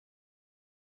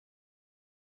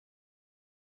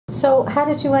So how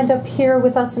did you end up here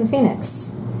with us in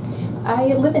Phoenix? I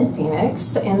live in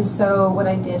Phoenix, and so what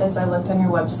I did is I looked on your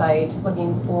website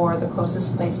looking for the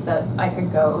closest place that I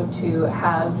could go to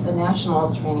have the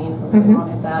national training. I really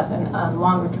wanted that, and a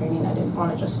longer training. I didn't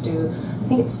want to just do, I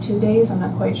think it's 2 days, I'm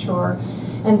not quite sure.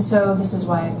 And so this is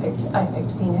why I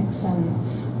picked Phoenix,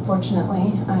 and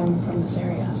fortunately I'm from this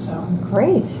area. So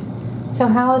great. So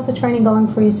how is the training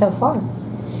going for you so far?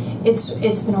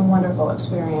 It's been a wonderful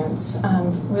experience.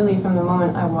 Really, from the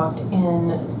moment I walked in,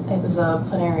 it was a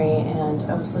plenary, and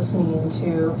I was listening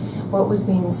to what was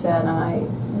being said, and I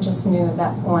just knew at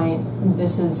that point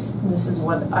this is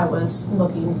what I was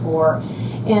looking for.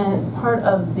 And part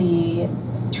of the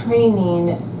training,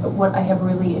 what I have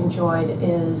really enjoyed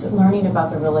is learning about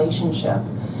the relationship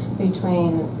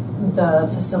between the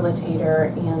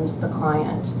facilitator and the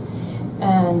client,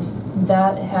 and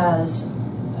that has.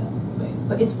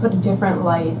 It's put a different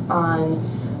light on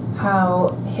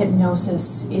how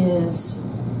hypnosis is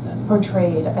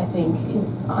portrayed, I think,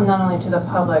 not only to the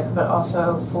public, but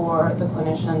also for the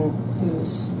clinician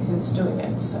who's doing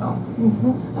it. So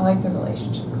I like the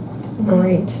relationship.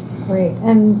 Great, great.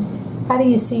 And how do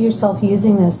you see yourself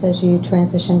using this as you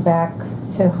transition back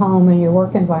to home and your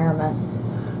work environment,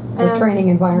 or training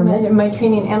environment? My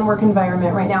training and work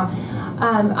environment right now.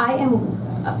 I am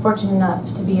fortunate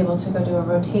enough to be able to go to a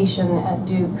rotation at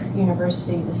Duke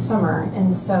University this summer,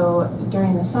 and so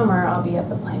during the summer I'll be at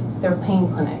their pain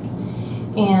clinic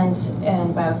and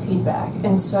biofeedback,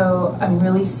 and so I'm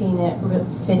really seeing it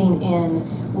fitting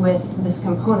in with this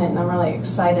component, and I'm really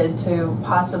excited to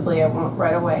possibly, I won't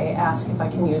right away ask if I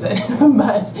can use it,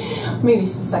 but maybe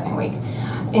it's the second week,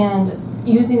 and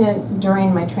using it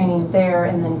during my training there,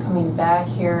 and then coming back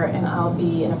here, and I'll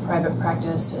be in a private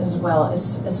practice as well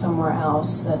as somewhere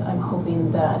else that I'm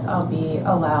hoping that I'll be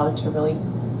allowed to really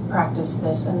practice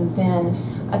this. And then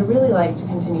I'd really like to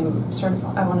continue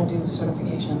I want to do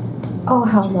certification. Oh,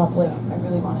 how lovely. So I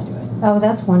really want to do it. Oh,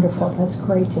 that's wonderful. That's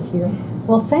great to hear.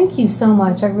 Well, thank you so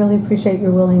much. I really appreciate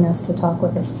your willingness to talk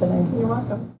with us today. You're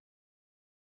welcome.